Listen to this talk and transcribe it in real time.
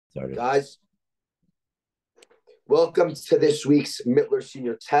Started. Guys, welcome to this week's Mittler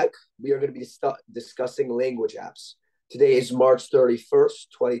Senior Tech. We are going to be discussing language apps. Today is March 31st,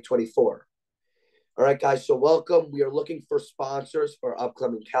 2024. All right, guys, so welcome. We are looking for sponsors for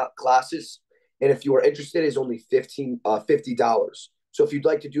upcoming classes. And if you are interested, it's only $50. So if you'd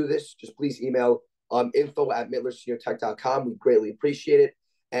like to do this, just please email info@mittlerseniortech.com. We greatly appreciate it.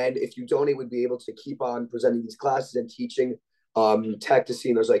 And if you donate, we'd be able to keep on presenting these classes and teaching tech to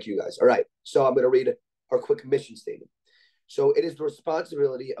seniors like you guys. All right, so I'm going to read our quick mission statement. So it is the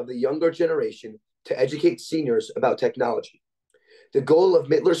responsibility of the younger generation to educate seniors about technology. The goal of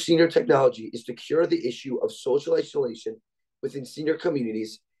Mittler Senior Technology is to cure the issue of social isolation within senior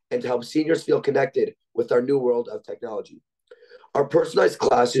communities and to help seniors feel connected with our new world of technology. Our personalized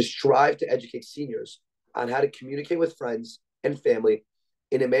classes strive to educate seniors on how to communicate with friends and family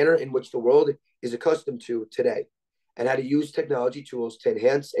in a manner in which the world is accustomed to today, and how to use technology tools to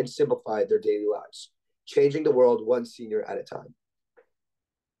enhance and simplify their daily lives, changing the world one senior at a time.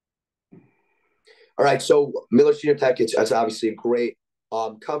 All right, so Mittler Senior Tech, it's obviously a great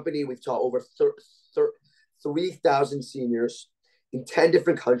company. We've taught over 3,000 seniors in 10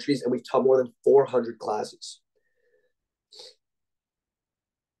 different countries, and we've taught more than 400 classes.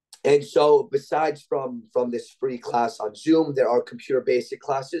 And so besides from this free class on Zoom, there are computer basic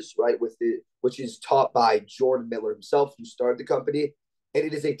classes, right, which is taught by Jordan Mittler himself, who started the company. And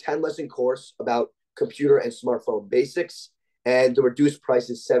it is a 10-lesson course about computer and smartphone basics. And the reduced price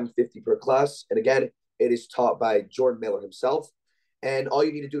is $750 per class. And again, it is taught by Jordan Mittler himself. And all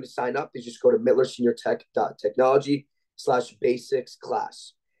you need to do to sign up is just go to mittlerseniortech.technology/basics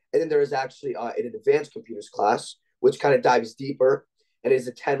class. And then there is actually an advanced computers class, which kind of dives deeper. And it is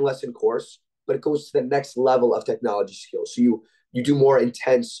a 10-lesson course, but it goes to the next level of technology skills. So you do more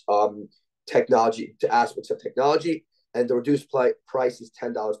intense technology aspects of technology, and the reduced price is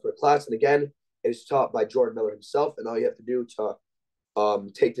 $10 per class. And again, it is taught by Jordan Mittler himself. And all you have to do to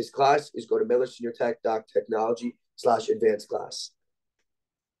take this class is go to mittlerseniortech.technology/advanced class.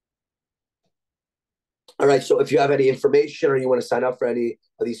 All right, so if you have any information or you want to sign up for any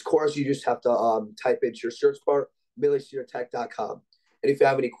of these courses, you just have to type into your search bar, mittlerseniortech.com. And if you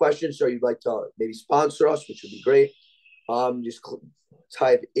have any questions or you'd like to maybe sponsor us, which would be great, just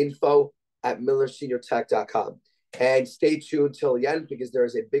type info@mittlerseniortech.com. And stay tuned till the end because there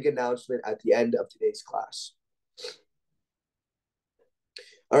is a big announcement at the end of today's class.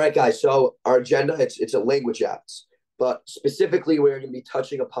 All right, guys, so our agenda, it's a language apps. But specifically, we're going to be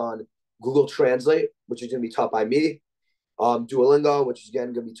touching upon Google Translate, which is going to be taught by me, Duolingo, which is,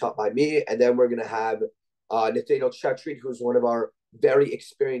 again, going to be taught by me, and then we're going to have Nathaniel Chetrit, who's one of our very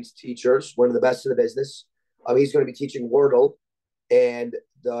experienced teachers, one of the best in the business. He's going to be teaching Wordle and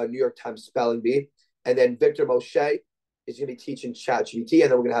the New York Times Spelling Bee. And then Victor Moche is going to be teaching ChatGPT, and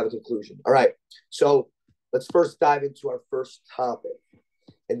then we're going to have a conclusion. All right, so let's first dive into our first topic,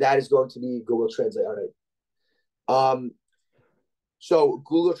 and that is going to be Google Translate. All right. So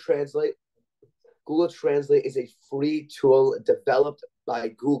Google Translate is a free tool developed by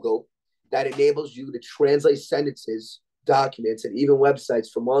Google that enables you to translate sentences, documents, and even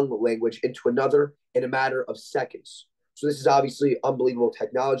websites from one language into another in a matter of seconds. So this is obviously unbelievable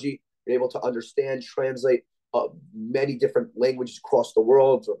technology. You're able to understand, translate many different languages across the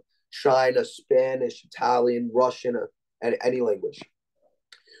world, from China, Spanish, Italian, Russian, and any language.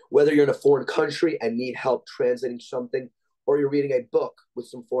 Whether you're in a foreign country and need help translating something, or you're reading a book with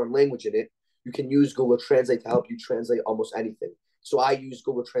some foreign language in it, you can use Google Translate to help you translate almost anything. So I use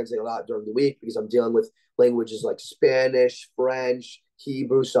Google Translate a lot during the week because I'm dealing with languages like Spanish, French,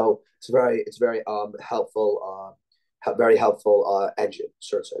 Hebrew. So it's very helpful,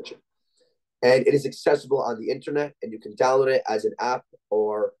 search engine. And it is accessible on the internet, and you can download it as an app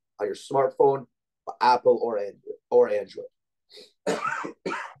or on your smartphone, Apple or Android.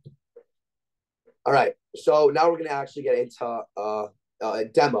 All right, so now we're going to actually get into a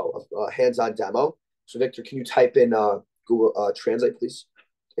demo, a hands-on demo. So Victor, can you type in Google Translate, please?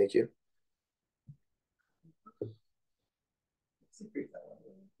 Thank you.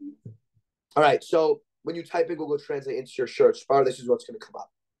 All right, so when you type in Google Translate into your search bar, this is what's going to come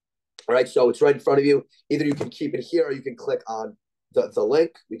up. All right, so it's right in front of you. Either you can keep it here or you can click on the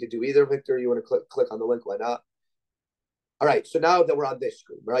link. We could do either, Victor. You want to click on the link, why not? All right, so now that we're on this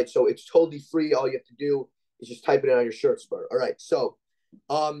screen, right? So it's totally free. All you have to do is just type it in on your search bar. All right, so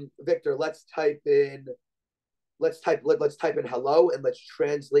Victor, let's type in hello, and let's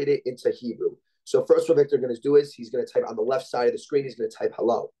translate it into Hebrew. So first what Victor is going to do is he's going to type on the left side of the screen, he's going to type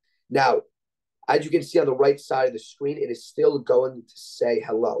hello. Now, as you can see on the right side of the screen, it is still going to say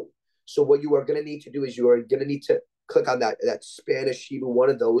hello. So what you are going to need to do is you are going to need to click on that Spanish, Hebrew, one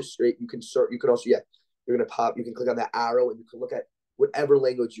of those. Right? You can search. You can also you're gonna pop. You can click on that arrow and you can look at whatever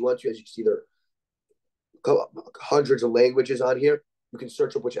language you want to. As you can see, there are hundreds of languages on here. You can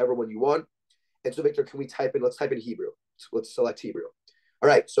search up whichever one you want. And so, Victor, can we type in? Let's type in Hebrew. Let's select Hebrew. All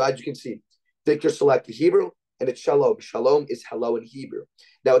right. So as you can see, Victor selected Hebrew, and it's shalom. Shalom is hello in Hebrew.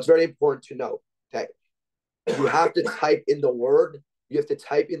 Now, it's very important to know that you have to type in the word. You have to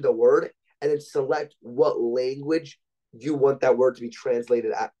type in the word and then select what language you want that word to be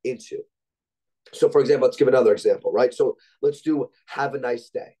translated into. So, for example, let's give another example, right? So let's do have a nice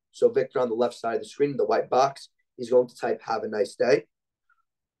day. So Victor on the left side of the screen, the white box, he's going to type have a nice day.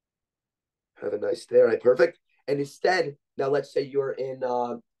 Have a nice day, right? Perfect. And instead, now let's say you're in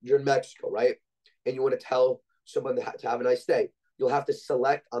Mexico, right? And you want to tell someone to have a nice day. You'll have to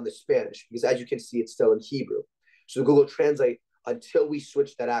select on the Spanish because, as you can see, it's still in Hebrew. So Google Translate, until we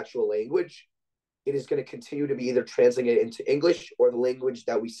switch that actual language, it is going to continue to be either translating it into English or the language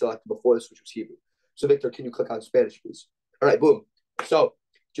that we selected before this, which was Hebrew. So Victor, can you click on Spanish, please? All right, boom. So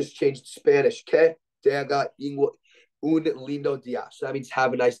just changed to Spanish. Que tenga un lindo día. So that means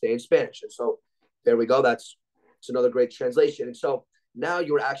have a nice day in Spanish. And so there we go. It's another great translation. And so now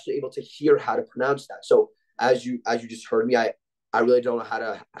you're actually able to hear how to pronounce that. So as you just heard me, I really don't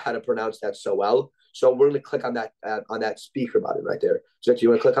know how to pronounce that so well. So we're going to click on that speaker button right there. So if you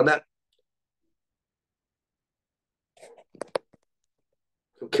want to click on that.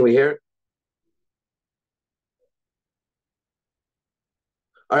 Can we hear it?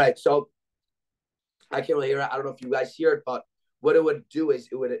 All right. So I can't really hear it. I don't know if you guys hear it, but what it would do is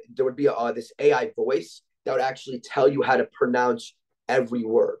there would be this AI voice that would actually tell you how to pronounce every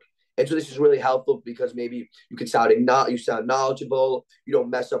word. And so this is really helpful because maybe you sound knowledgeable. You don't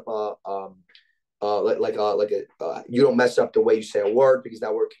mess up you don't mess up the way you say a word because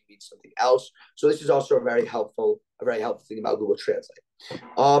that word can mean something else. So this is also a very helpful thing about Google Translate.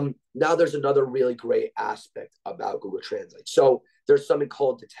 Now there's another really great aspect about Google Translate. So there's something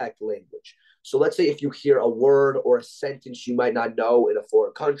called detect language. So let's say if you hear a word or a sentence you might not know in a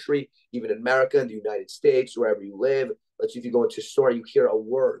foreign country, even in America, in the United States, wherever you live. Let's say if you go into a store, you hear a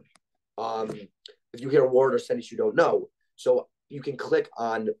word. If you hear a word or sentence you don't know, so you can click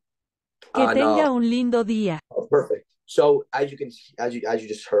on. Que tenga un lindo día. Oh, perfect. So as you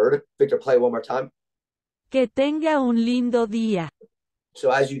just heard, Victor, play it one more time. Que tenga un lindo día. So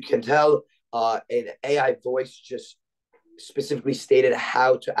as you can tell, an AI voice just specifically stated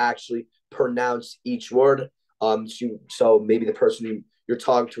how to actually pronounce each word. So maybe the person you're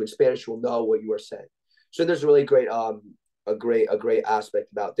talking to in Spanish will know what you are saying. So there's a really great a great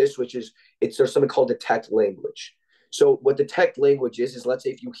aspect about this, which is there's something called detect language. So what detect language is let's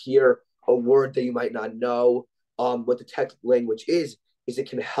say if you hear a word that you might not know, what detect language is it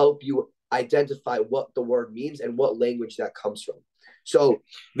can help you identify what the word means and what language that comes from. So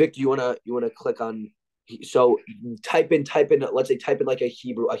Victor, you wanna click on. So type in let's say type in like a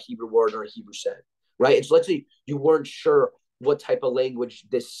Hebrew word or a Hebrew sentence, right? And so let's say you weren't sure what type of language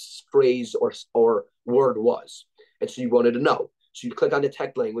this phrase or word was, and so you wanted to know. So you click on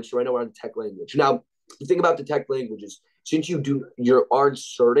detect language. So right now we're on detect language. Now the thing about detect language is since you aren't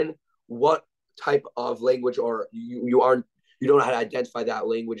certain what type of language or you don't know how to identify that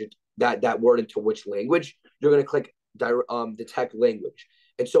language that word into which language, you're going to click detect language.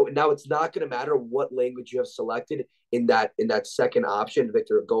 And so now it's not going to matter what language you have selected in that second option.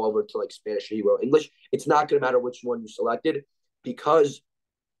 Victor, go over to like Spanish, Hebrew, English. It's not going to matter which one you selected because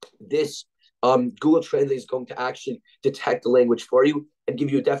this Google Translate is going to actually detect the language for you and give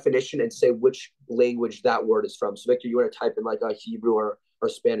you a definition and say which language that word is from. So Victor, you want to type in like a Hebrew or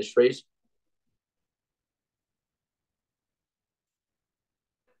Spanish phrase?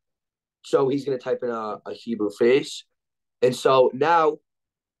 So he's going to type in a Hebrew phrase. And so now,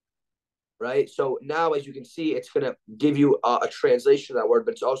 right? So now, as you can see, it's going to give you a translation of that word,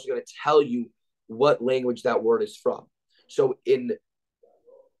 but it's also going to tell you what language that word is from. So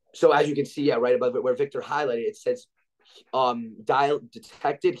as you can see, yeah, right above it where Victor highlighted, it says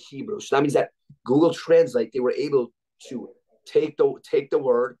detected Hebrew. So that means that Google Translate, they were able to take the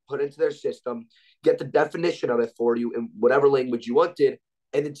word, put it into their system, get the definition of it for you in whatever language you wanted,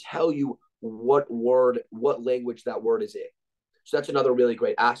 and then tell you what language that word is in. So that's another really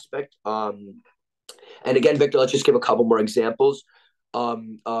great aspect. And again, Victor, let's just give a couple more examples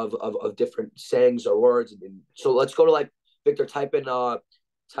of different sayings or words. And so let's go to like Victor, type in the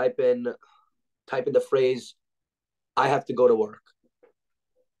phrase, I have to go to work.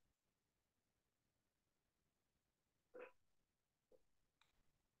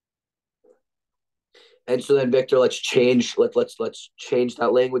 And so then Victor, let's change that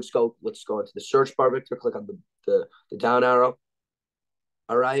language. Let's go into the search bar, Victor. Click on the down arrow.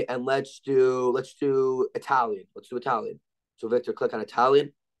 All right, and let's do Italian. Let's do Italian. So Victor, click on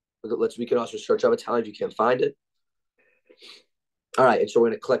Italian. We can also search up Italian if you can't find it. All right, and so we're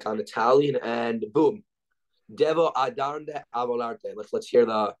going to click on Italian, and boom, devo andare a volare. Let's hear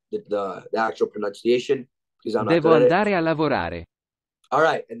the actual pronunciation because I'm not Devo good at it. andare a lavorare. All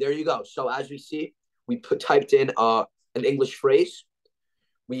right, and there you go. So as we see, we typed in an English phrase.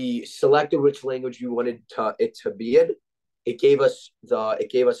 We selected which language we wanted it to be in. It gave us the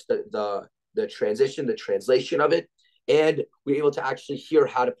transition, the translation of it, and we were able to actually hear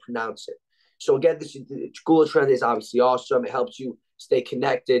how to pronounce it. So again, Google Translate is obviously awesome. It helps you stay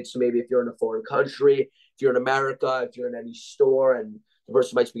connected. So maybe if you're in a foreign country, if you're in America, if you're in any store and the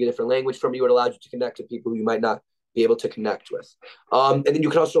person might speak a different language from you, it allows you to connect to people who you might not be able to connect with. And then you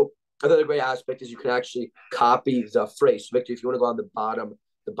can also, another great aspect is you can actually copy the phrase. So Victor, if you want to go on the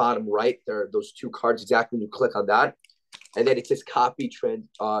bottom right, there are those two cards exactly when you click on that. And then it says copy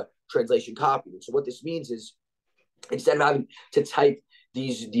translation copy. So what this means is instead of having to type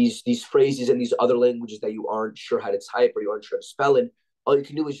these phrases in these other languages that you aren't sure how to type or you aren't sure how to spell it, all you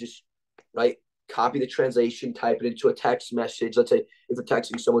can do is just copy the translation, type it into a text message. Let's say if you're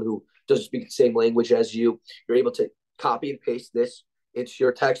texting someone who doesn't speak the same language as you, you're able to copy and paste this into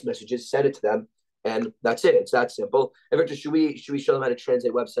your text messages, send it to them, and that's it. It's that simple. And Victor, should we show them how to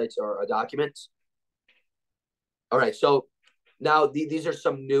translate websites or documents? All right, so now these are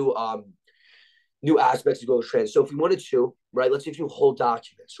some new aspects of Google Translate. So if you wanted to, right, let's say if you hold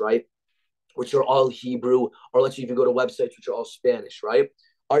documents, right, which are all Hebrew, or let's say if you go to websites which are all Spanish, right,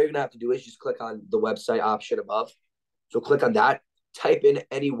 all you're going to have to do is just click on the website option above. So click on that, type in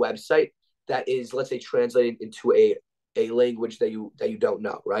any website that is, let's say, translated into a language that you don't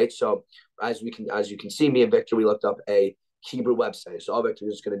know, right? So as you can see, me and Victor, we looked up a Hebrew website. So all Victor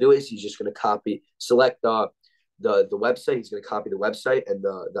is going to do is he's just going to select the website. He's going to copy the website and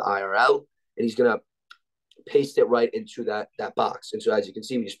the IRL, and he's going to paste it right into that box. And so as you can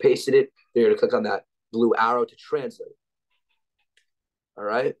see, we just pasted it. Then you're going to click on that blue arrow to translate. All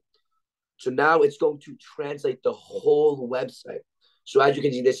right. So now it's going to translate the whole website. So as you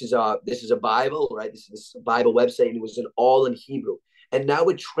can see, this is a Bible, right? This is a Bible website, and it was all in Hebrew. And now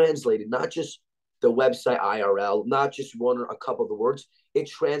it translated not just the website IRL, not just one or a couple of the words. It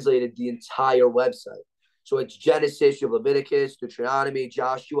translated the entire website. So it's Genesis, you have Leviticus, Deuteronomy,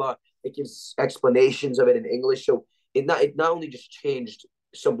 Joshua. It gives explanations of it in English. So it not only just changed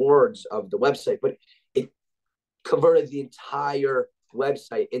some words of the website, but it converted the entire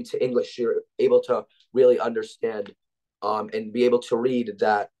website into English. You're able to really understand and be able to read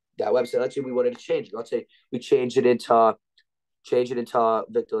that website. Let's say we wanted to change it. Let's say we change it into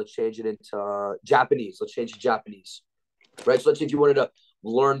Victor. Let's change it into Japanese. Let's change it to Japanese, right? So let's say if you wanted to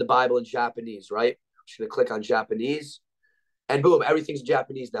learn the Bible in Japanese, right? You're gonna click on Japanese, and boom, everything's in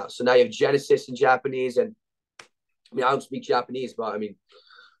Japanese now. So now you have Genesis in Japanese, and I mean I don't speak Japanese, but I mean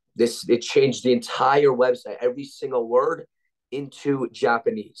it changed the entire website, every single word into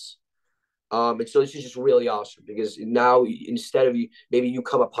Japanese. And so this is just really awesome because now instead of maybe you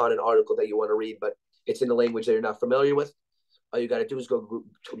come upon an article that you want to read, but it's in a language that you're not familiar with, all you got to do is go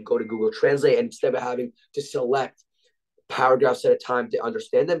to Google Translate, and instead of having to select paragraphs at a time to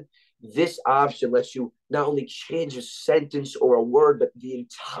understand them, this option lets you not only change a sentence or a word, but the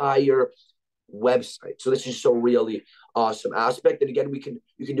entire website. So this is so really awesome aspect. And again, you can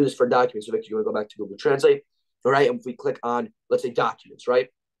do this for documents. So if you want to go back to Google Translate, all right, and if we click on, let's say, documents, right?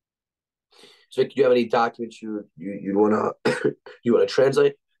 So do you have any documents you want to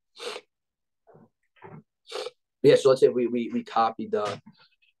translate? Yeah, so let's say we copied the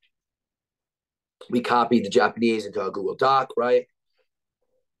Japanese into a Google Doc, right?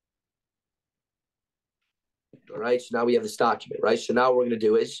 All right, so now we have this document, right? So now what we're going to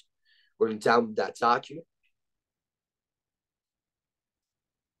do is we're going to download that document.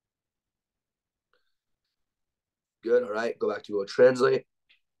 Good, all right, go back to Google Translate.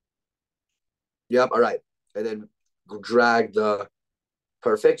 Yep, all right, and then drag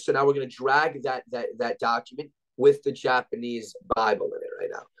perfect. So now we're going to drag that document with the Japanese Bible in it right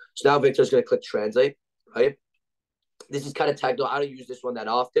now. So now Victor's going to click Translate, right? This is kind of technical. I don't use this one that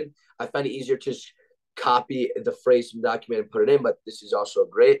often. I find it easier to just copy the phrase from the document and put it in, but this is also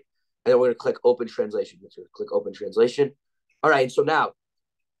great. And then we're going to click Open Translation. Click Open Translation. All right, so now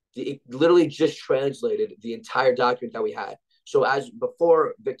it literally just translated the entire document that we had. So as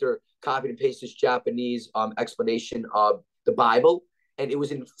before, Victor copied and pasted this Japanese explanation of the Bible, and it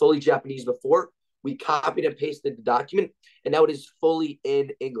was in fully Japanese before. We copied and pasted the document, and now it is fully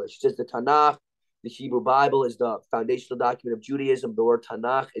in English. It says the Tanakh, the Hebrew Bible, is the foundational document of Judaism. The word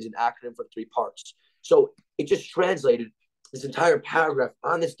Tanakh is an acronym for 3 parts: So it just translated this entire paragraph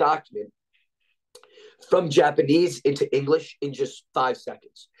on this document from Japanese into English in just 5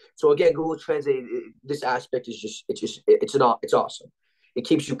 seconds. So again, Google Translate, this aspect is it's awesome. It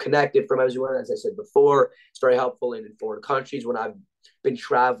keeps you connected from everyone. As I said before, it's very helpful in foreign countries when I've been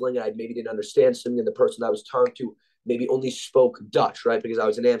traveling and I maybe didn't understand something, and the person I was talking to maybe only spoke Dutch, right? Because I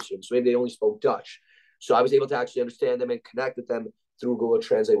was in Amsterdam, so maybe they only spoke Dutch. So I was able to actually understand them and connect with them through Google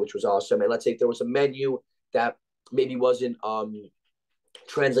Translate, which was awesome. And let's say if there was a menu that maybe wasn't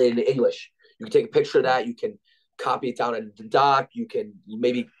translated into English, you can take a picture of that. You can copy it down in the doc. You can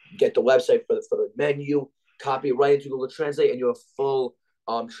maybe get the website for the menu, copy it right into Google Translate, and you have full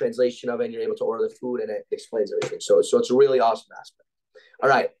translation of it, and you're able to order the food, and it explains everything. So it's a really awesome aspect. All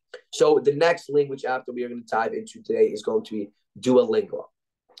right. So the next language app that we are going to dive into today is going to be Duolingo.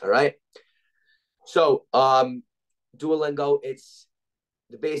 All right. So Duolingo, it's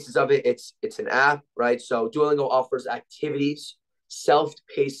the basis of it. It's an app, right? So Duolingo offers activities,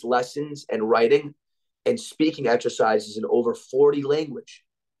 self-paced lessons, and writing and speaking exercises in over 40 languages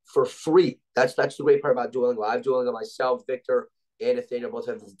for free. That's the great part about Duolingo. I have Duolingo myself. Victor and Nathaniel both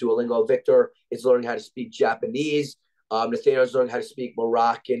have Duolingo. Victor is learning how to speak Japanese. Nathaniel is learning how to speak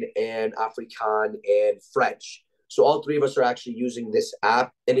Moroccan and Afrikaans and French. So all three of us are actually using this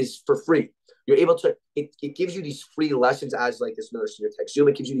app, and it's for free. You're able to, it gives you these free lessons as like this another senior tech Zoom.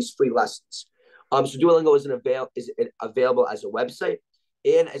 It gives you these free lessons. So Duolingo is available as a website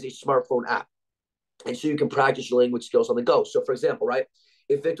and as a smartphone app. And so you can practice your language skills on the go. So for example, right,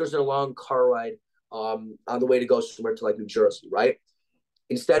 if Victor's in a long car ride on the way to go somewhere to like New Jersey, right,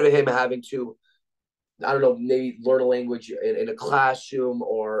 instead of him having to, I don't know, maybe learn a language in a classroom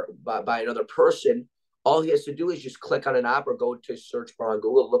or by another person, all he has to do is just click on an app or go to search bar on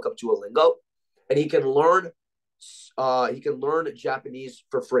Google, look up Duolingo, and he can learn Japanese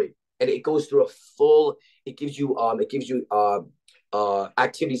for free. And it goes through it gives you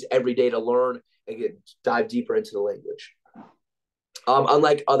activities every day to learn and dive deeper into the language.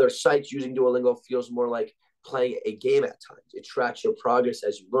 Unlike other sites, using Duolingo feels more like playing a game at times. It tracks your progress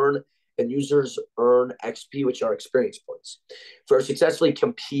as you learn, and users earn XP, which are experience points, for successfully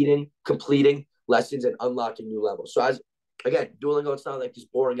completing lessons and unlocking new levels. So again, Duolingo, it's not like this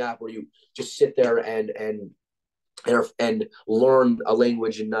boring app where you just sit there and learn a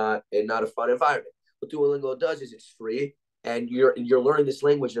language and not a fun environment. What Duolingo does is it's free, and you're learning this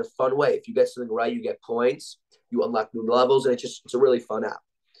language in a fun way. If you get something right, you get points, you unlock new levels, and it's a really fun app.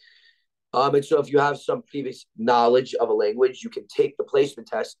 And so if you have some previous knowledge of a language, you can take the placement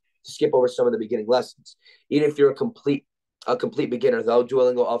test to skip over some of the beginning lessons. Even if you're a complete beginner, though,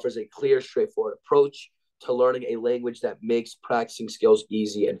 Duolingo offers a clear, straightforward approach to learning a language that makes practicing skills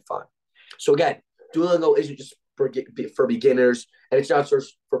easy and fun. So again, Duolingo isn't just for beginners, and it's not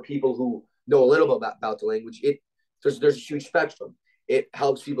just for people who know a little bit about the language. There's a huge spectrum. It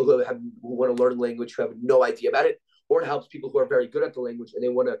helps people who want to learn a language who have no idea about it, or it helps people who are very good at the language and they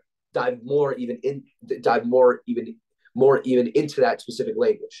want to dive more even into that specific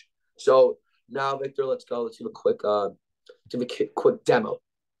language. So now, Victor, let's go. Let's give a quick demo.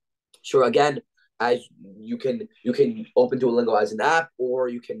 Sure. Again, as you can open Duolingo as an app, or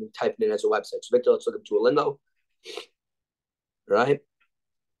you can type it in as a website. So Victor, let's look at Duolingo. Right.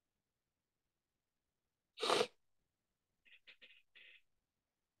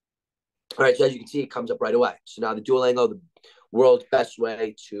 All right, so as you can see, it comes up right away. So now the Duolingo, the world's best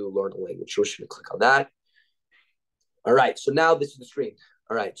way to learn a language. So we're just going to click on that. All right, so now this is the screen.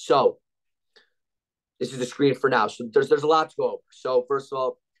 All right, so this is the screen for now. So there's a lot to go over. So first of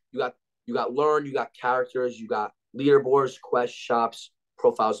all, you got learn, you got characters, you got leaderboards, quest shops,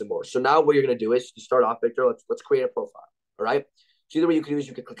 profiles, and more. So now what you're going to do is to start off, Victor, let's create a profile. All right. So either way you can do is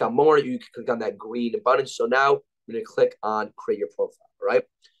you can click on more, you can click on that green button. So now we're going to click on create your profile. All right.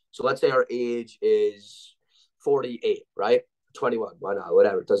 So let's say our age is 48, right? 21. Why not?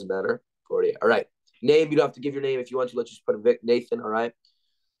 Whatever. It doesn't matter. 48. All right. Name, you don't have to give your name if you want to. Let's just put Nathan. All right.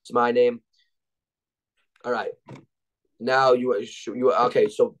 It's my name. All right. Now okay.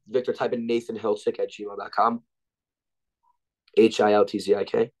 So Victor, type in Nathan Hiltzik at gmail.com.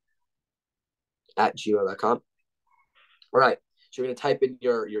 Hiltzik at gmail.com. All right. So you're going to type in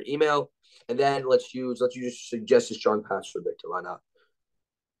your email, and then let's just suggest a strong password, Victor. Why not?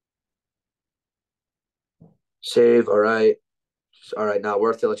 Save. All right. All right. Now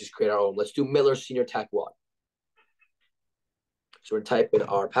worth it. Let's just create our own. Let's do Miller Senior Tech 1. So we're going to type in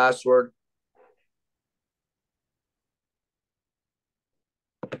our password.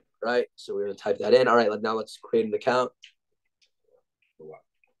 Right. So we're going to type that in. All right. Now let's create an account.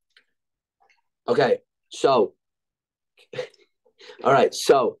 Okay. So, all right.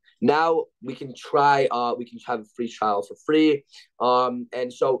 So now we can try, we can have a free trial for free.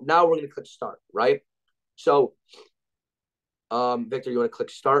 And so now we're going to click start, right? So, Victor, you want to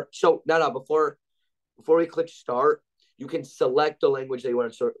click start? So, before we click start, you can select the language that you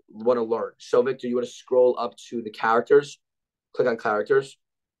want to learn. So, Victor, you want to scroll up to the characters, click on characters.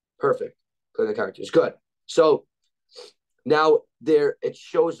 Perfect. Click on characters. Good. So, now there it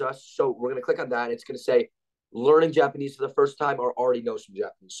shows us. So, we're going to click on that. And it's going to say, learning Japanese for the first time or already know some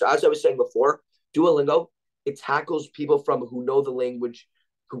Japanese. So as I was saying before, Duolingo, it tackles people who know the language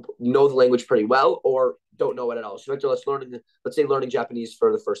pretty well or don't know it at all. So Victor, let's say learning Japanese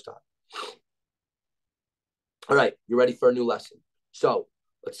for the first time. All right, you're ready for a new lesson. So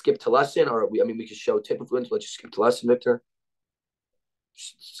let's skip to lesson, or we could show tip of wins. Let's just skip to lesson, Victor.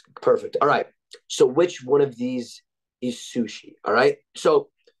 Perfect. All right. So which one of these is sushi? All right. So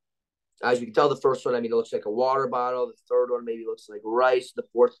as you can tell, the first one, it looks like a water bottle. The third one maybe looks like rice. The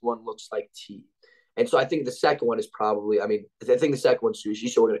fourth one looks like tea. And so I think the second one is probably, I think the second one's sushi.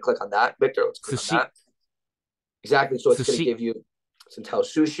 So we're going to click on that. Victor, let's click on that. Exactly. So it's going to give you, it's going to tell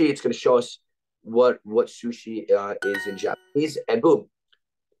sushi. It's going to show us what sushi is in Japanese. And boom,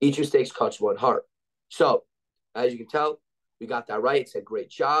 each mistake costs 1 heart. So as you can tell, we got that right. It said great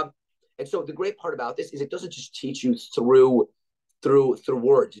job. And so the great part about this is it doesn't just teach you through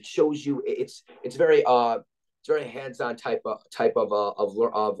words. It shows you it's very hands-on type of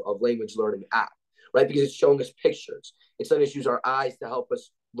language learning app, right? Because it's showing us pictures. It's letting us use our eyes to help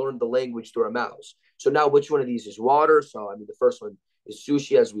us learn the language through our mouths. So now which one of these is water? So the first one is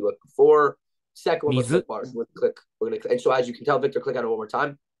sushi, as we looked before. Second one looks like water. So we're gonna click, and so as you can tell, Victor, click on it one more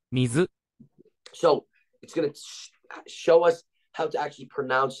time. Mizu. So it's gonna show us how to actually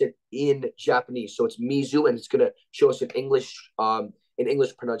pronounce it in Japanese. So it's mizu, and it's going to show us an English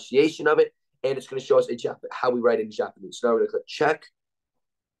pronunciation of it, and it's going to show us how we write it in Japanese. So now we're going to click check.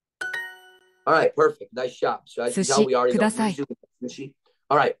 All right, perfect. Nice job. So as you can tell, we already know mizu, sushi.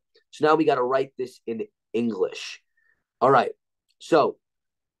 All right, so now we got to write this in English. All right, so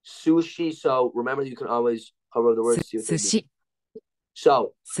sushi. So remember, you can always hover over the words. Sushi.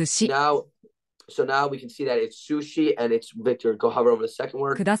 So now we can see that it's sushi, and it's Victor. Go hover over the second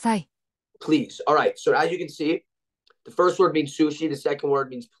word. Kudasai. Please. All right. So as you can see, the first word means sushi. The second word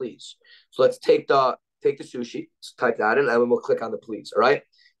means please. So let's take the sushi. Let's type that in, and then we'll click on the please. All right.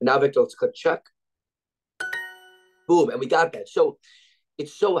 And now, Victor, let's click check. Boom, and we got that. So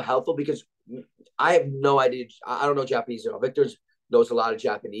it's so helpful because I have no idea. I don't know Japanese at all. Victor knows a lot of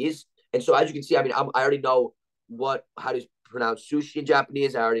Japanese, and so as you can see, I already know how to pronounce sushi in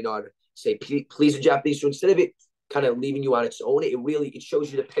Japanese. I already know how to say please in Japanese. So instead of it kind of leaving you on its own, it shows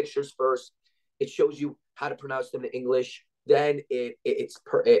you the pictures first. It shows you how to pronounce them in English. Then it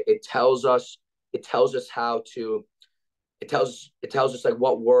tells us like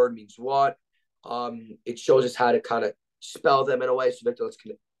what word means what. It shows us how to kind of spell them in a way. So Victor,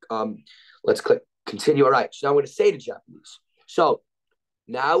 let's click continue. All right. So now I'm going to say it in Japanese. So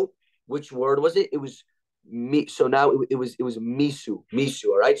now, which word was it? It was me. So now it was misu.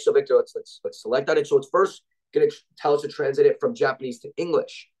 All right. So Victor, let's select that. And so it's first going to tell us to translate it from Japanese to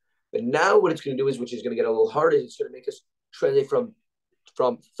English. But now what it's going to do is, which is going to get a little harder, is it's going to make us translate from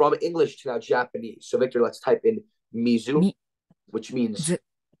English to now Japanese. So Victor, let's type in mizu, which means so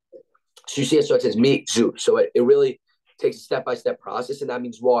you see it. So it says mizu. So it really takes a step-by-step process, and that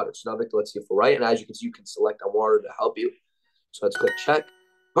means water. So now Victor, let's see if we're right. And as you can see, you can select on water to help you. So let's click check.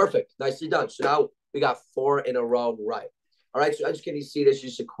 Perfect. Nicely done. So now we got 4 in a row right. All right. So as you can see, this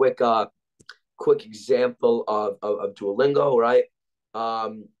is just a quick example of Duolingo, right?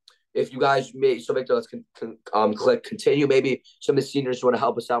 If you guys so Victor, let's click continue. Maybe some of the seniors want to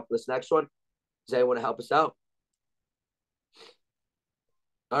help us out for this next one. Does anyone want to help us out?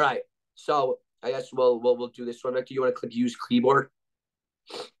 All right. So I guess we'll do this one. Victor, you want to click use keyboard?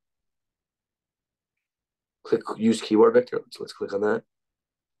 Click use keyboard, Victor. Let's click on that.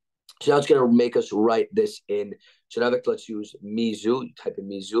 So now it's going to make us write this in. So now, Victor, let's use mizu. You type in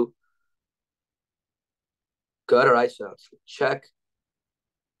mizu. Good. All right. So now let's check.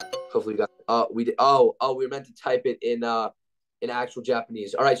 Hopefully we got. We did. Oh, we were meant to type it in actual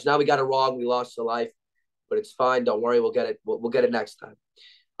Japanese. All right. So now we got it wrong. We lost a life, but it's fine. Don't worry. We'll get it. We'll get it next time.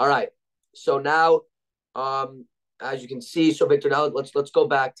 All right. So now, as you can see, so Victor, now let's go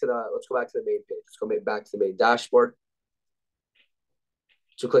back to the main page. Let's go back to the main dashboard.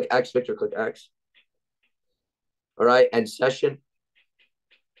 So click X, Victor, click X. All right, end session.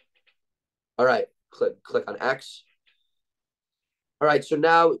 All right, click on X. All right, so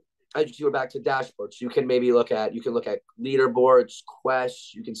now as you see, we're back to the dashboard. So you can maybe look at leaderboards,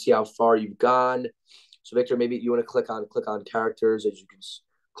 quests. You can see how far you've gone. So Victor, maybe you want to click on characters, as you can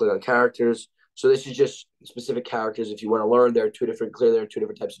click on characters. So this is just specific characters. If you want to learn, there are two different, clearly there are two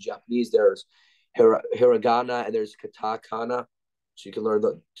different types of Japanese. There's hiragana and there's katakana. So you can learn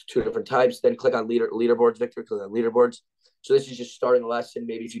the two different types. Then click on leaderboards, Victor. Click on leaderboards. So this is just starting a lesson.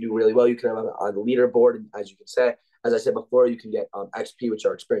 Maybe if you do really well, you can have on the leaderboard. And as you can say, as I said before, you can get XP, which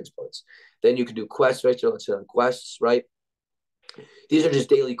are experience points. Then you can do quests, Victor. Let's hit on quests, right? These are just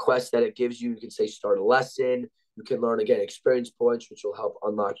daily quests that it gives you. You can say start a lesson. You can learn again experience points, which will help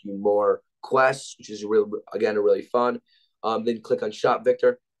unlock you more quests, which is really again a really fun. Then click on shop,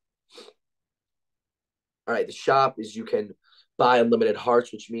 Victor. All right, the shop is you can buy unlimited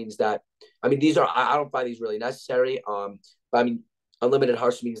hearts, which means that these are I don't find these really necessary. But unlimited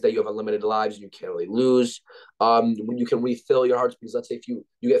hearts means that you have unlimited lives and you can't really lose. When you can refill your hearts, because let's say if you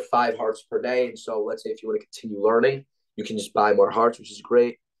get 5 hearts per day, and so let's say if you want to continue learning, you can just buy more hearts, which is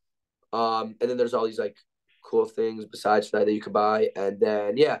great. And then there's all these like cool things besides that you could buy, and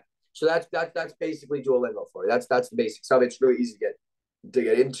then yeah. So that's basically Duolingo for you. That's the basics of it. It's really easy to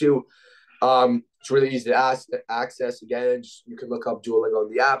get into. It's really easy to access. Again, you can look up Duolingo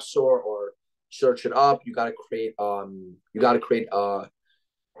in the App Store or search it up. You got to create an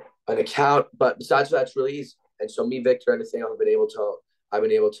account, but besides that, it's really easy. And so me, Victor, and Nathaniel I've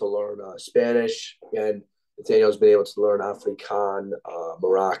been able to learn Spanish, and Nathaniel's been able to learn Afrikaan,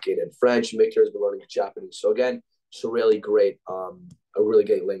 Moroccan, and French. And Victor has been learning Japanese. So again, it's a really great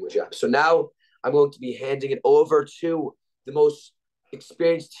language app. So now I'm going to be handing it over to the most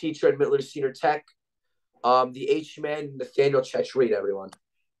experienced teacher at Mittler Senior Tech, the H-man, Nathaniel Chetrit, everyone.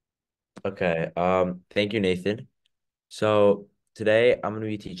 Okay. Thank you, Nathan. So today I'm going to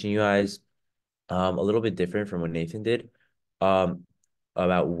be teaching you guys a little bit different from what Nathan did about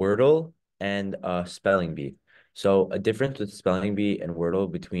Wordle and spelling bee. So a difference with spelling bee and Wordle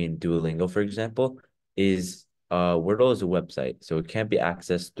between Duolingo, for example, is Wordle is a website, so it can't be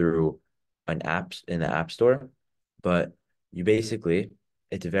accessed through an app in the App Store, but you basically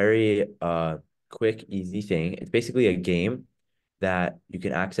it's a very quick, easy thing. It's basically a game that you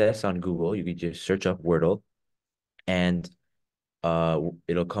can access on Google. You can just search up Wordle and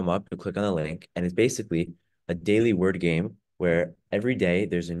it'll come up. You click on the link, and it's basically a daily word game where every day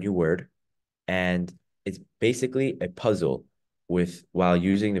there's a new word, and it's basically a puzzle with while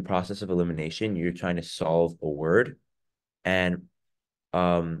using the process of elimination, you're trying to solve a word, and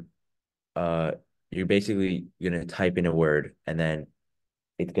um uh you're basically gonna type in a word, and then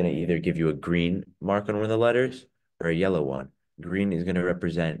it's gonna either give you a green mark on one of the letters or a yellow one. Green is gonna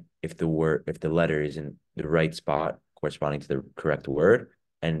represent if the letter is in the right spot corresponding to the correct word,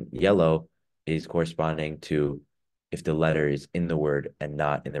 and yellow is corresponding to if the letter is in the word and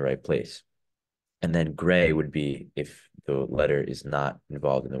not in the right place. And then gray would be if the letter is not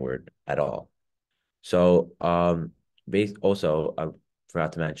involved in the word at all. So also I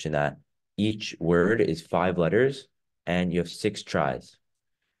forgot to mention that each word is 5 letters and you have 6 tries.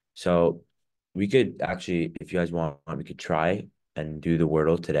 So we could actually, if you guys want, we could try and do the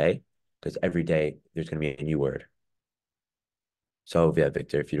Wordle today, because every day there's going to be a new word. So yeah,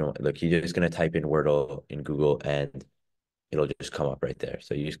 Victor, if you don't look, you're just going to type in Wordle in Google and it'll just come up right there.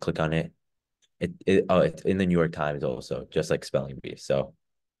 So you just click on it. It's in the New York Times also, just like spelling bee. So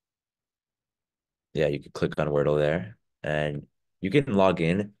yeah, you could click on Wordle there and you can log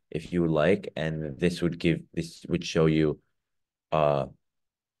in if you would like, and this would show you uh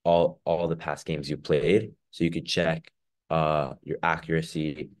all the past games you played, so you could check your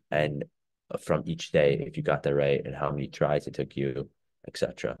accuracy and from each day if you got that right and how many tries it took you,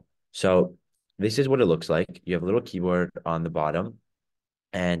 etc. So this is what it looks like. You have a little keyboard on the bottom,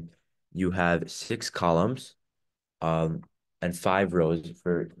 and you have 6 columns and 5 rows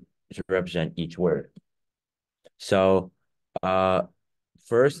to represent each word. So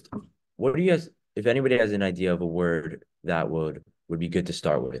first, what do you guys, if anybody has an idea of a word that would be good to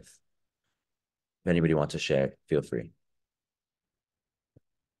start with? If anybody wants to share, feel free.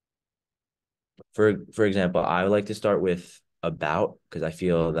 For example, I would like to start with about, because I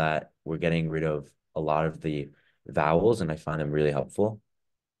feel that we're getting rid of a lot of the vowels and I find them really helpful.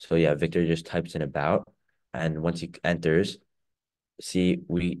 So yeah, Victor just types in about, and once he enters, see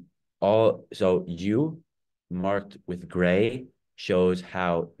so you marked with gray shows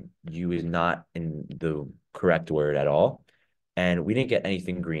how you is not in the correct word at all. And we didn't get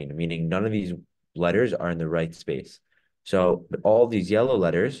anything green, meaning none of these letters are in the right space. So but all these yellow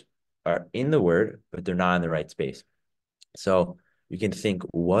letters are in the word, but they're not in the right space. So you can think,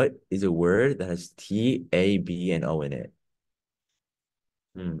 what is a word that has T, A, B, and O in it?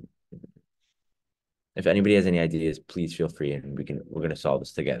 Hmm. If anybody has any ideas, please feel free, and we're gonna solve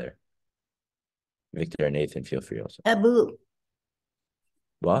this together. Victor and Nathan, feel free also. Abu.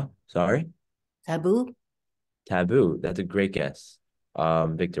 What? Sorry? Taboo? Taboo. That's a great guess.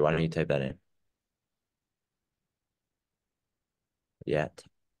 Victor, why don't you type that in? Yeah.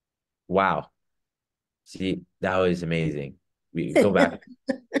 Wow. See, that was amazing. We go back.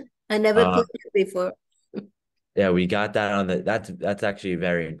 I never Uh, played it before. yeah, we got that on the that's actually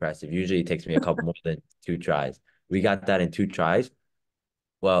very impressive. Usually it takes me a couple more than 2 tries. We got that in 2 tries.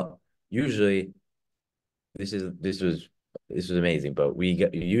 Well, usually this is this was amazing, but we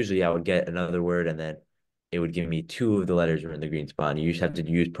get usually I would get another word and then it would give me two of the letters were in the green spot. And you just have to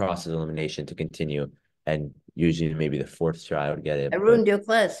use process elimination to continue. And usually maybe the fourth try I would get I it. But ruined your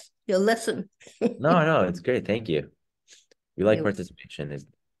class, your lesson. no, it's great. Thank you. We like You- participation. Is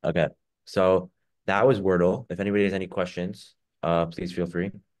okay. So that was Wordle. If anybody has any questions, please feel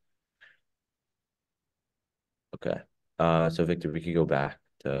free. Okay. So Victor, we could go back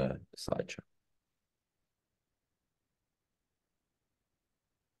to the slideshow.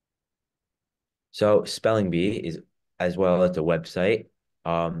 So Spelling Bee is as well as a website,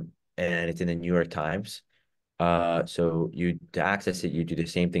 and it's in the New York Times. So you to access it, you do the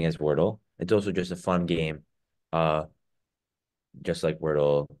same thing as Wordle. It's also just a fun game, uh, just like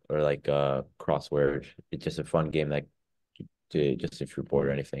Wordle or like crossword. It's just a fun game like to just if you're bored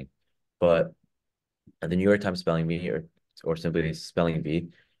or anything. But the New York Times Spelling Bee or simply Spelling Bee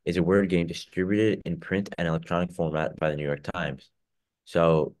is a word game distributed in print and electronic format by the New York Times.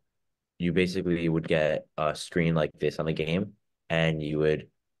 So you basically would get a screen like this on the game, and you would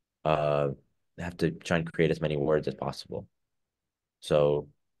uh have to try and create as many words as possible. So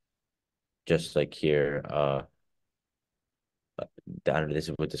just like here, I don't know, this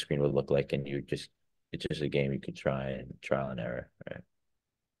is what the screen would look like, and you just it's just a game you could try and trial and error, right?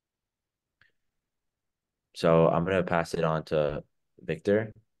 So I'm gonna pass it on to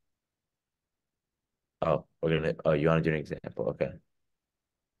Victor. Oh, you want to do an example? Okay.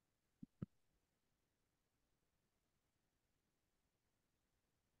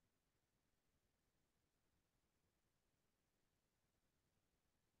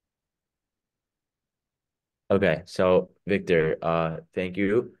 Okay, so Victor, thank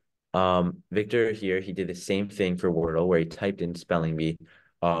you. Victor here, he did the same thing for Wordle where he typed in spelling bee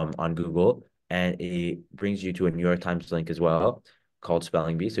on Google and it brings you to a New York Times link as well called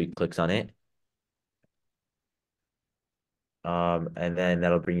Spelling Bee. So he clicks on it. And then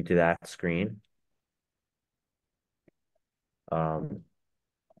that'll bring you to that screen. Um,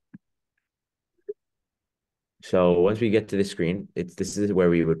 so once we get to the screen, this is where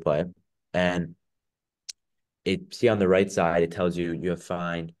we would play. And it see on the right side, it tells you you have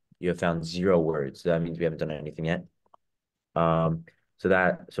found 0 words. So that means we haven't done anything yet. Um, so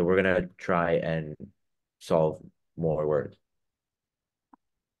we're gonna try and solve more words.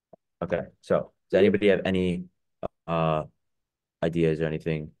 Okay. So does anybody have any uh ideas or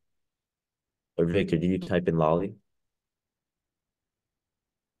anything? Or Victor, did you type in lolly?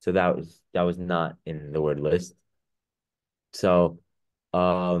 So that was not in the word list. So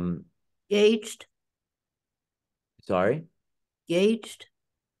um Gauged, sorry. gauged,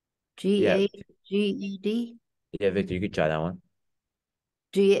 G Yeah, A G E D, yeah, Victor, you could try that one.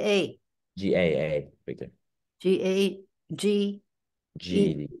 G A GAA, Victor. G A G E.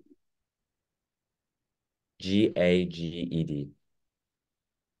 GED. GAGED.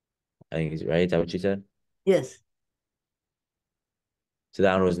 I think is right. Is that what you said? Yes. So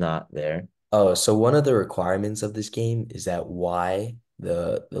that one was not there. Oh, so one of the requirements of this game is that Y,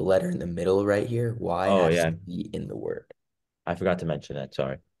 the letter in the middle right here, Y Oh has yeah. to be in the word. I forgot to mention that.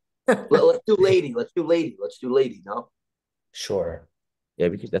 Sorry. Let's do lady. Let's do lady. Let's do lady. No. Sure. Yeah,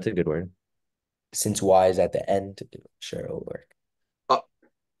 because that's a good word. Since Y is at the end, sure it'll work. Oh,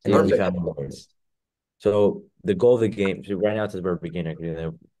 And then we perfect. found Found the words. words. So the goal of the game, so right now it says we're beginner, we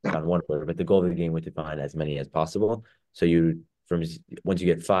only found 1 word, but the goal of the game was to find as many as possible. So you once you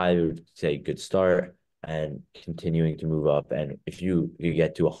get 5, it would say good start and continuing to move up. And if you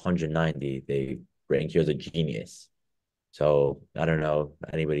get to 190, they rank you as a genius. So I don't know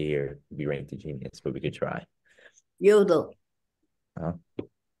anybody here would be ranked a genius, but we could try. Yodel. Uh,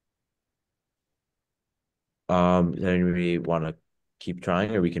 does anybody want to keep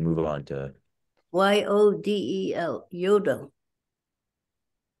trying, or we can move on to Yodel. Yodel.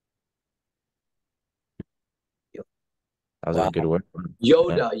 that was a Wow. good word.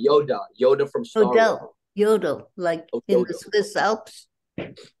 Yeah. Yoda from Star Wars. Yodel. Yodel. Like Oh, in the Yoda. Swiss Alps.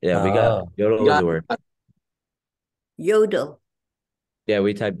 Yeah, we got Oh, yodel You was a got word. Yodel. Yeah,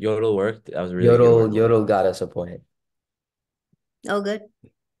 we typed yodel worked. That was a really good word. Yodel got us a point. Oh, good.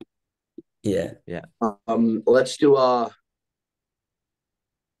 Yeah. Yeah. let's do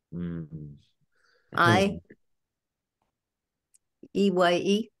Mm. I.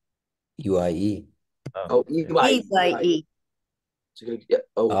 E-Y-E. UIE. Oh, okay. EYE. E-Y-E. It's a good, yeah.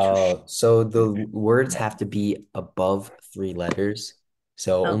 Oh, touche. So the words have to be above 3 letters.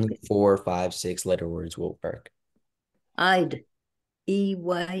 So only Okay. 4, 5, 6 letter words will work. I'd.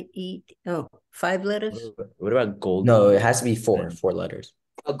 E-Y-E. Oh, 5 letters? What about Goldie? No, it has to be four, And 4 letters.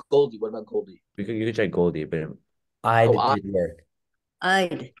 Goldie. What about Goldie? you could try Goldie, but I'd Oh, did work.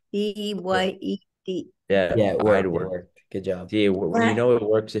 I'd. E-Y-E-D. yeah, Yeah, it I'd worked. It work. worked. Good job. See, you know it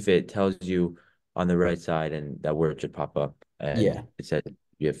works if it tells you on the right side, and that word should pop up, and Yeah. it says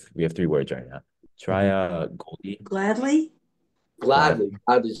we have 3 words right now. Try Mhm. Goldie. Gladly? Gladly.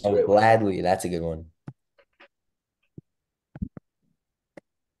 Gladly is a Oh, great one. gladly. That's a good one.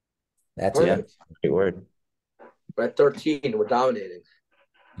 That's All a Yeah, right. great word. We're at 13. We're dominating.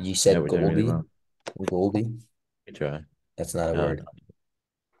 You Yeah, said we're doing really Goldie. well. Goldie. Good try. That's not a No, word. no,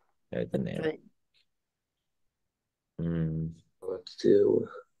 yeah, it's a That's name. right. Let's do.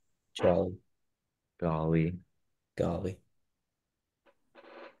 Jolly. Golly. Golly.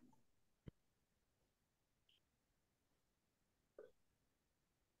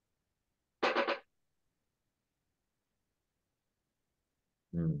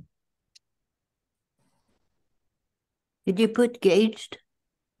 Mm. Did you put gauged?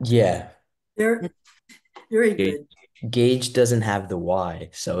 Yeah. Very, very Gauge. good. Gauge doesn't have the Y,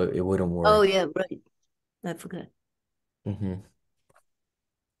 so it wouldn't Oh, work. yeah, right. I forgot. Mm-hmm.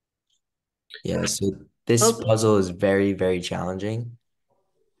 Yeah, so this Okay. puzzle is very, very challenging.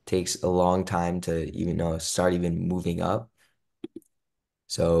 Takes a long time to even know start even moving up.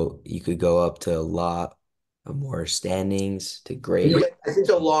 So you could go up to a lot of more standings to grade. I think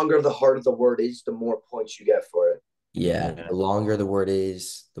the longer the harder the word is, the more points you get for it. Yeah, Yeah. the longer the word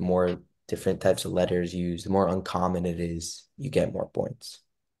is, the more different types of letters used, the more uncommon it is, you get more points.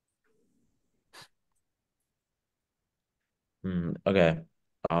 Okay.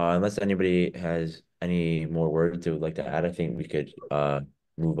 Unless anybody has any more words they would like to add, I think we could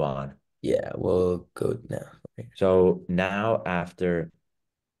move on. Yeah, we'll go now. So now after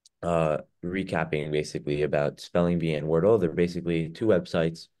recapping basically about spelling bee and Wordle, they're basically two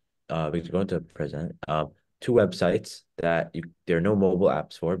websites. We could go into present. Two websites that there are no mobile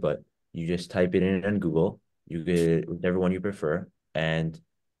apps for, but you just type it in on Google. You get whichever one you prefer, and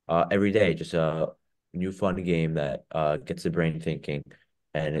every day just a new fun game that gets the brain thinking,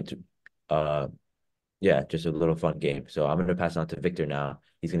 and it's uh yeah, just a little fun game. So I'm gonna pass it on to Victor now.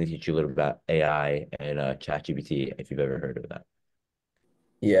 He's gonna teach you a little about AI and ChatGPT if you've ever heard of that.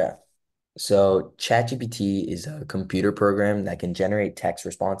 Yeah. So ChatGPT is a computer program that can generate text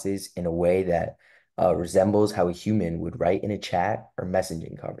responses in a way that resembles how a human would write in a chat or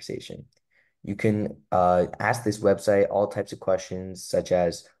messaging conversation. You can ask this website all types of questions, such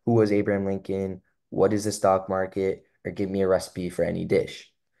as who was Abraham Lincoln, what is the stock market, or give me a recipe for any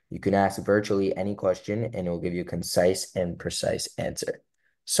dish. You can ask virtually any question, and it will give you a concise and precise answer.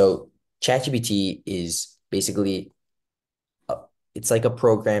 So ChatGPT is basically uh, it's like a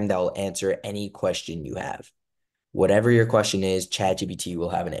program that will answer any question you have. Whatever your question is, ChatGPT will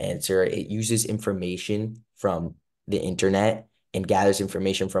have an answer. It uses information from the internet and gathers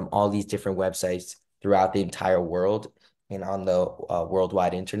information from all these different websites throughout the entire world and on the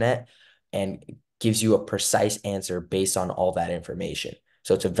worldwide internet and gives you a precise answer based on all that information.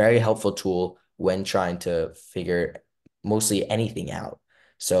 So it's a very helpful tool when trying to figure mostly anything out.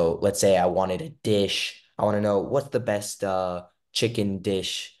 So let's say I wanted a dish. I want to know what's the best chicken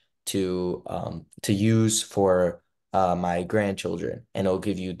dish to use for my grandchildren, and it'll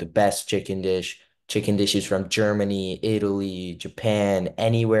give you the best chicken dishes from Germany, Italy, Japan,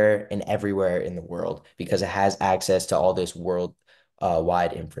 anywhere and everywhere in the world because it has access to all this world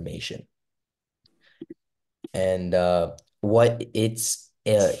wide information. And what it's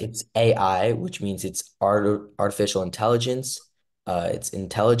AI, which means it's artificial intelligence. It's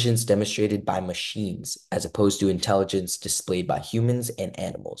intelligence demonstrated by machines as opposed to intelligence displayed by humans and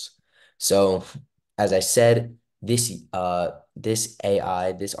animals. So, as I said, this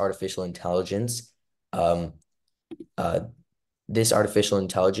AI, um, uh, this artificial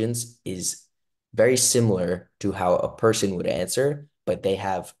intelligence is very similar to how a person would answer, but they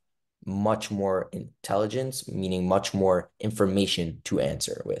have much more intelligence, meaning much more information to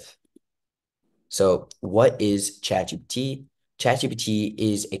answer with. So, what is ChatGPT? ChatGPT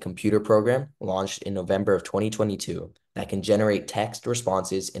is a computer program launched in November of 2022 that can generate text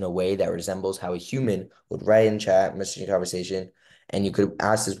responses in a way that resembles how a human would write in chat, messaging conversation, and you could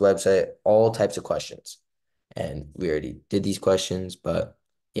ask this website all types of questions. And we already did these questions, but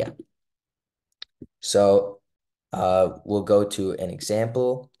yeah. So we'll go to an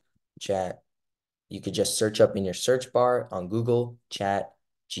example. Chat you could just search up in your search bar on Google Chat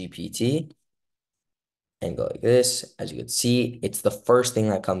GPT and go like this. As you can see, it's the first thing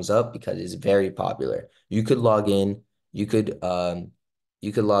that comes up because it's very popular. You could log in, you could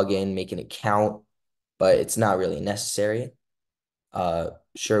log in, make an account, but it's not really necessary.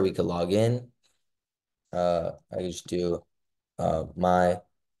 Sure, we could log in. I just do my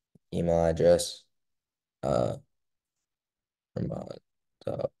email address, Vermont.org.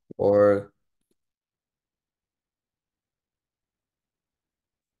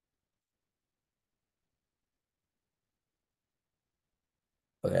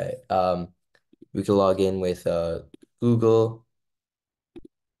 Okay. We could log in with Google.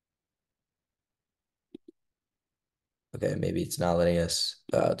 Okay, maybe it's not letting us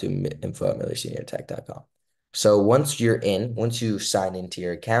do info at MillerSeniorTech.com. So once you sign into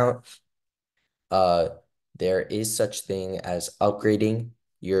your account, there is such thing as upgrading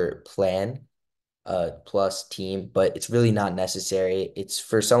your plan plus team, but it's really not necessary. It's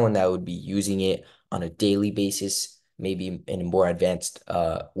for someone that would be using it on a daily basis, maybe in more advanced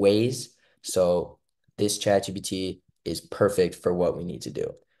ways. So this ChatGPT is perfect for what we need to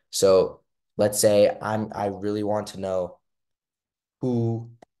do. So let's say I really want to know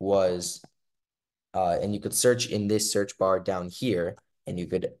who was and you could search in this search bar down here, and you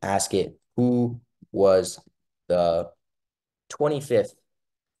could ask it who was the 25th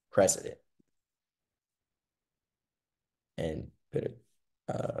president, and put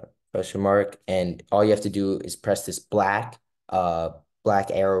a question mark, and all you have to do is press this black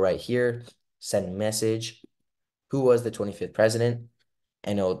arrow right here, send message, who was the 25th president,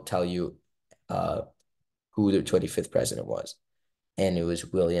 and it'll tell you who the 25th president was, and it was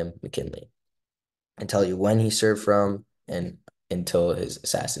William McKinley, and tell you when he served from and until his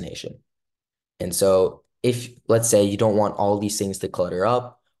assassination. And so if, let's say, you don't want all these things to clutter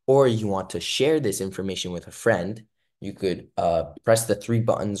up, or you want to share this information with a friend, you could press the three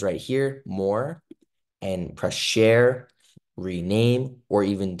buttons right here, more, and press share, rename, or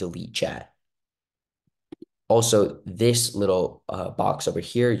even delete chat. Also, this little box over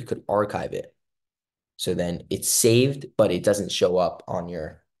here, you could archive it. So then it's saved, but it doesn't show up on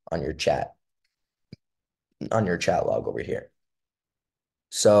your chat log over here.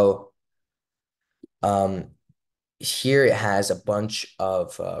 So here it has a bunch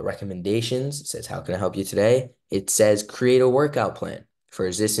of recommendations. It says, how can I help you today? It says, create a workout plan for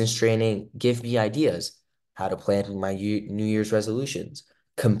resistance training. Give me ideas how to plan my New Year's resolutions.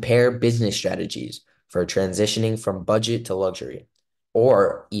 Compare business strategies for transitioning from budget to luxury,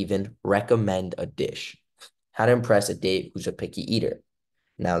 or even recommend a dish. How to impress a date who's a picky eater.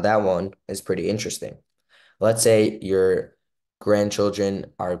 Now that one is pretty interesting. Let's say your grandchildren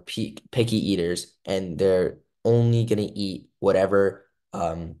are picky eaters and they're only going to eat whatever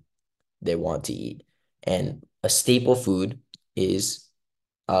they want to eat. And a staple food is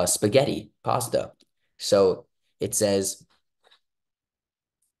spaghetti, pasta. So it says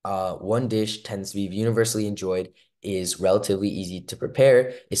one dish tends to be universally enjoyed, is relatively easy to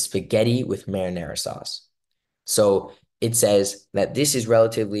prepare, is spaghetti with marinara sauce. So it says that this is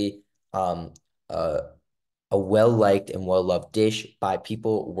relatively a well-liked and well-loved dish by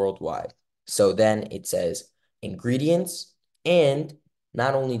people worldwide. So then it says ingredients, and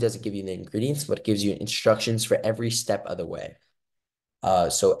not only does it give you the ingredients, but it gives you instructions for every step of the way.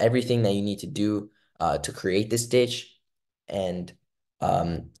 So everything that you need to do to create this dish, and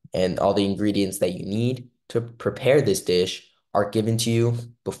all the ingredients that you need to prepare this dish are given to you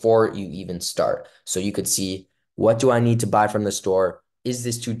before you even start. So you could see, what do I need to buy from the store? Is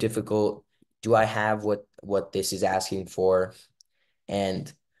this too difficult? Do I have what this is asking for?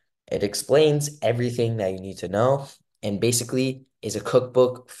 And it explains everything that you need to know, and basically is a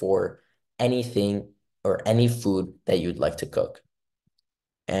cookbook for anything or any food that you'd like to cook.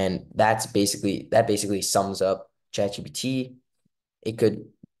 And that basically sums up ChatGPT. It could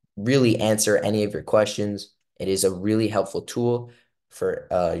really answer any of your questions. It is a really helpful tool for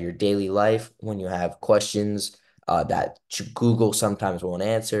your daily life when you have questions that Google sometimes won't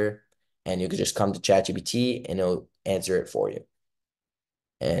answer, and you could just come to ChatGPT and it'll answer it for you.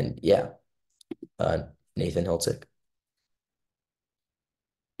 And yeah, Nathan Hiltzik.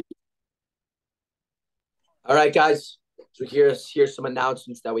 All right, guys. So here's some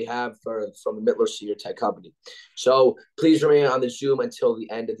announcements that we have from the Mittler Senior Tech Company. So please remain on the Zoom until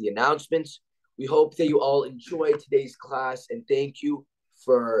the end of the announcements. We hope that you all enjoyed today's class, and thank you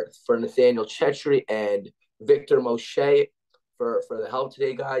for Nathaniel Chetrit and Victor Moche for the help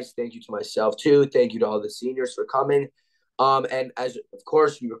today, guys. Thank you to myself too. Thank you to all the seniors for coming. And as of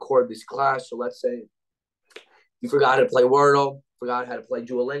course we record this class, so let's say you forgot how to play Wordle, forgot how to play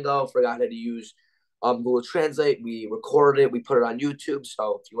Duolingo, forgot how to use Google Translate. We recorded it. We put it on YouTube.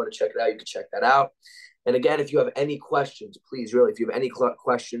 So if you want to check it out, you can check that out. And again, if you have any questions, please, really, if you have any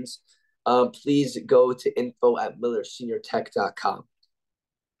questions, please go to info@millerseniortech.com.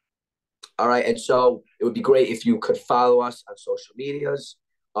 All right. And so it would be great if you could follow us on social medias.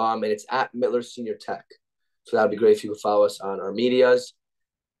 And it's at Mittler Senior Tech. So that would be great if you could follow us on our medias.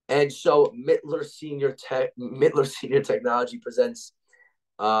 And so Mittler Senior Technology presents.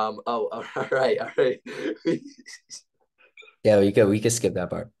 All right. Yeah, we could skip that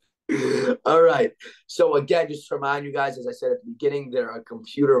part. All right. So again, just to remind you guys, as I said at the beginning, there are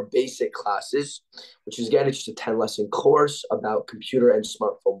computer basic classes, which is again, it's just a 10-lesson course about computer and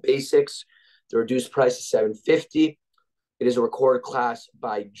smartphone basics. The reduced price is $750. It is a recorded class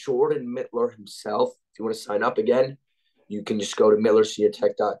by Jordan Mittler himself. If you want to sign up again, you can just go to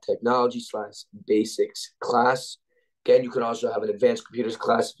millerseniortech.technology/basics class. Again, you can also have an advanced computers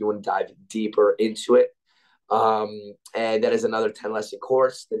class if you want to dive deeper into it. And that is another 10-lesson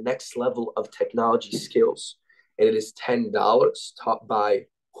course, the next level of technology skills. And it is $10, taught by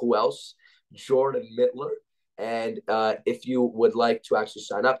who else? Jordan Mittler. And if you would like to actually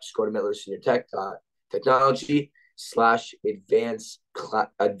sign up, just go to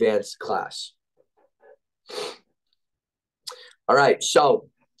millerseniortech.technology/advanced class. All right, so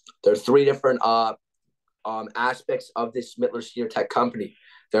there are three different aspects of this Mittler Senior Tech company.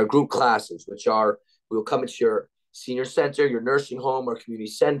 There are group classes, which are, we will come into your senior center, your nursing home, or community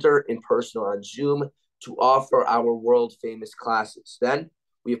center in person or on Zoom to offer our world famous classes. Then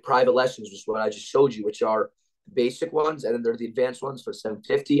we have private lessons, which is what I just showed you, which are the basic ones, and then there are the advanced ones for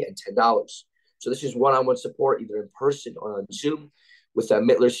 $750 and $10. So this is one-on-one support, either in person or on Zoom, with a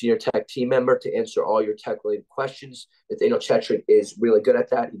Mittler Senior Tech team member to answer all your tech-related questions. Nathaniel Chetrit is really good at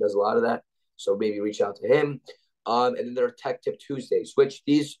that. He does a lot of that. So maybe reach out to him. And then there are Tech Tip Tuesdays, which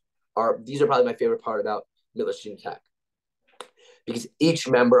these are probably my favorite part about Mittler Senior Tech. Because each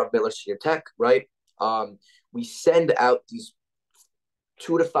member of Mittler Senior Tech, right, we send out these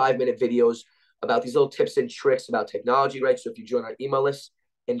 2 to 5 minute videos about these little tips and tricks about technology, right? So if you join our email list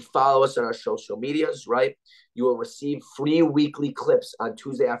and follow us on our social medias, right, you will receive free weekly clips on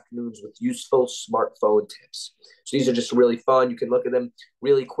Tuesday afternoons with useful smartphone tips. So these are just really fun. You can look at them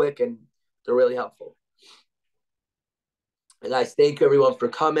really quick and they're really helpful. And guys, thank you everyone for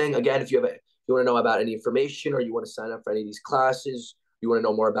coming. Again, if you want to know about any information or you want to sign up for any of these classes, you want to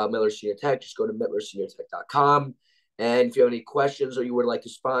know more about Mittler Senior Tech, just go to millerseniortech.com. And if you have any questions or you would like to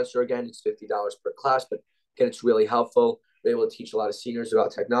sponsor, again, it's $50 per class, but again, it's really helpful. We're able to teach a lot of seniors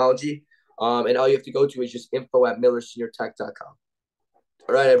about technology. And all you have to go to is just info@millerseniortech.com.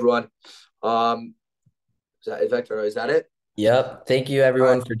 All right, everyone. Is that it? Yep. Thank you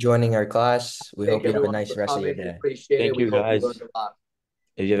everyone for joining our class. We hope you have a nice rest of your We day. appreciate it. Thank We you, hope you guys. learned a lot.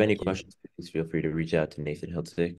 If you have any Thank you. questions, please feel free to reach out to Nathan Hiltzik.